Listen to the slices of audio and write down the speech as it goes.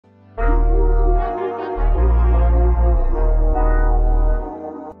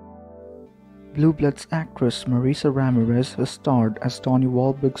Blue Bloods actress Marisa Ramirez has starred as Donnie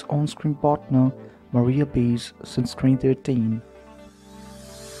Wahlberg's on-screen partner Maria Baez since 2013.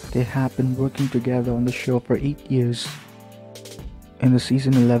 They have been working together on the show for 8 years. In the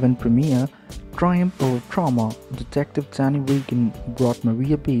season 11 premiere, Triumph Over Trauma, Detective Danny Reagan brought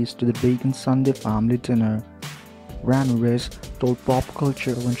Maria Baez to the Reagan Sunday family dinner. Ramirez told Pop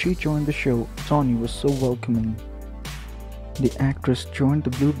Culture when she joined the show, Donnie was so welcoming. The actress joined the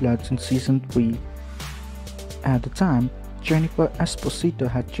Blue Bloods in season 3. At the time, Jennifer Esposito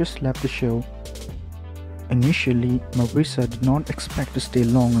had just left the show. Initially, Marisa did not expect to stay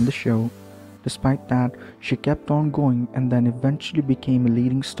long on the show. Despite that, she kept on going and then eventually became a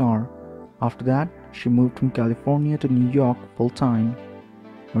leading star. After that, she moved from California to New York full-time.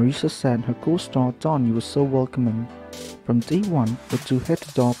 Marisa said her co-star Donnie was so welcoming. From day one, the two hit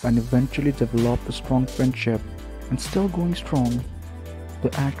it off and eventually developed a strong friendship, and still going strong.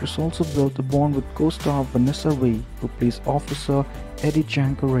 The actress also built a bond with co-star Vanessa Ray, who plays Officer Eddie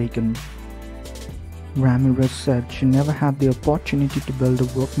Django Reagan. Ramirez said she never had the opportunity to build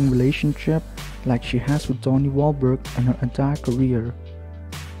a working relationship like she has with Donnie Wahlberg in her entire career.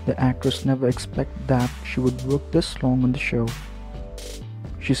 The actress never expected that she would work this long on the show.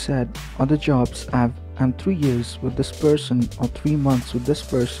 She said, "Other jobs I'm 3 years with this person or 3 months with this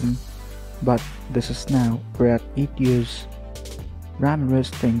person, but this is now, we're at 8 years.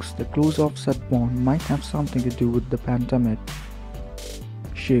 Ramirez thinks the close offset bond might have something to do with the pandemic.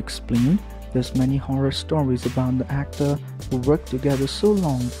 She explained there's many horror stories about the actor who worked together so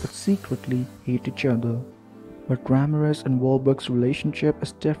long but secretly hate each other. But Ramirez and Wahlberg's relationship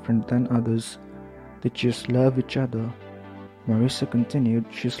is different than others. They just love each other." Marisa continued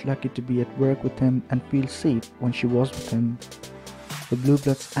she's lucky to be at work with him and feels safe when she was with him. The Blue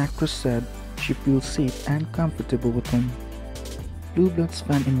Bloods actress said she feels safe and comfortable with him. Blue Bloods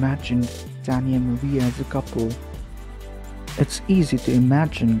fan imagined Danny and Maria as a couple. It's easy to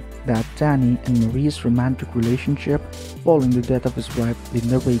imagine that Danny and Maria's romantic relationship following the death of his wife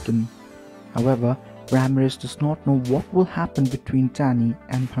Linda Reagan. However, Ramirez does not know what will happen between Danny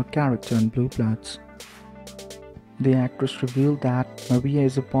and her character in Blue Bloods. The actress revealed that Maria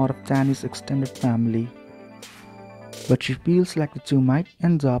is a part of Danny's extended family, but she feels like the two might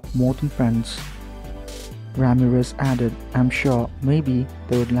end up more than friends. Ramirez added, "I'm sure maybe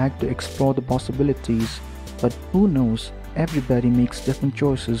they would like to explore the possibilities, but who knows, everybody makes different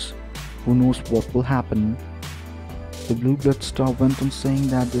choices. Who knows what will happen." The Blue Blood star went on saying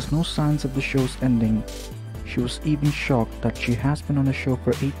that there's no signs of the show's ending. She was even shocked that she has been on the show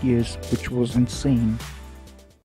for 8 years, which was insane.